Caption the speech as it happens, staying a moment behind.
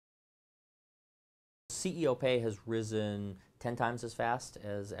CEO pay has risen 10 times as fast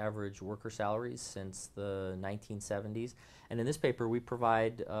as average worker salaries since the 1970s. And in this paper, we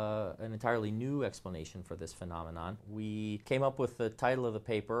provide an entirely new explanation for this phenomenon. We came up with the title of the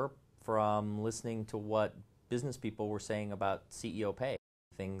paper from listening to what business people were saying about CEO pay.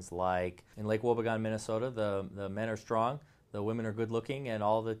 Things like, in Lake Wobegon, Minnesota, the men are strong, the women are good looking, and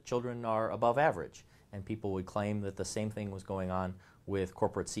all the children are above average. And people would claim that the same thing was going on with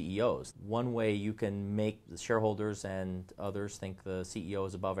corporate CEOs. One way you can make the shareholders and others think the CEO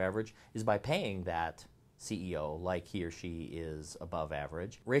is above average is by paying that CEO like he or she is above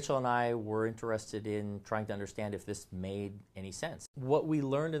average. Rachel and I were interested in trying to understand if this made any sense. What we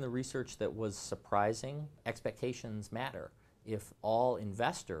learned in the research that was surprising, expectations matter. If all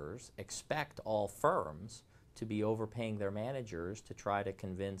investors expect all firms to be overpaying their managers to try to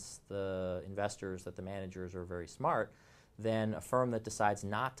convince the investors that the managers are very smart, then a firm that decides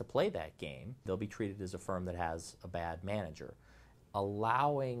not to play that game, they'll be treated as a firm that has a bad manager.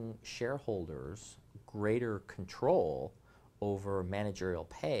 Allowing shareholders greater control over managerial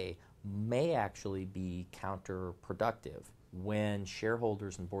pay may actually be counterproductive. When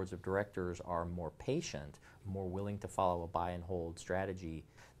shareholders and boards of directors are more patient, more willing to follow a buy and hold strategy,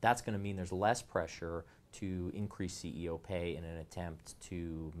 that's going to mean there's less pressure to increase CEO pay in an attempt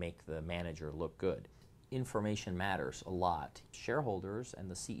to make the manager look good. Information matters a lot. Shareholders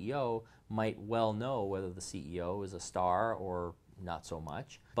and the CEO might well know whether the CEO is a star or not so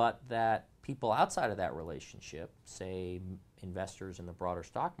much, but that people outside of that relationship, say investors in the broader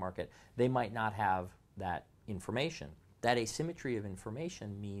stock market, they might not have that information. That asymmetry of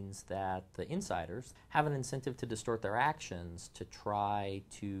information means that the insiders have an incentive to distort their actions to try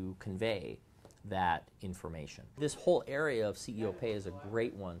to convey that information. This whole area of CEO pay is a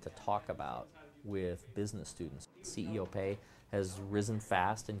great one to talk about with business students. CEO pay has risen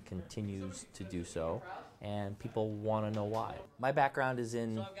fast and continues to do so, and people want to know why. My background is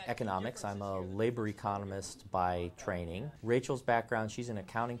in economics. I'm a labor economist by training. Rachel's background, she's an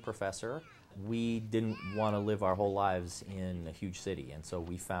accounting professor. We didn't want to live our whole lives in a huge city, and so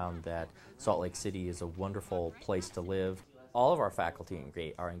we found that Salt Lake City is a wonderful place to live. All of our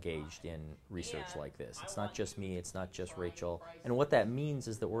faculty are engaged in research like this. It's not just me, it's not just Rachel. And what that means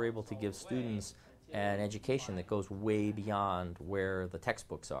is that we're able to give students an education that goes way beyond where the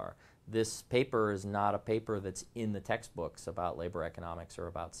textbooks are. This paper is not a paper that's in the textbooks about labor economics or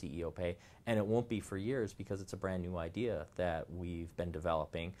about CEO pay, and it won't be for years because it's a brand new idea that we've been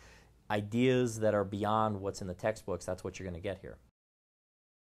developing. Ideas that are beyond what's in the textbooks, that's what you're going to get here.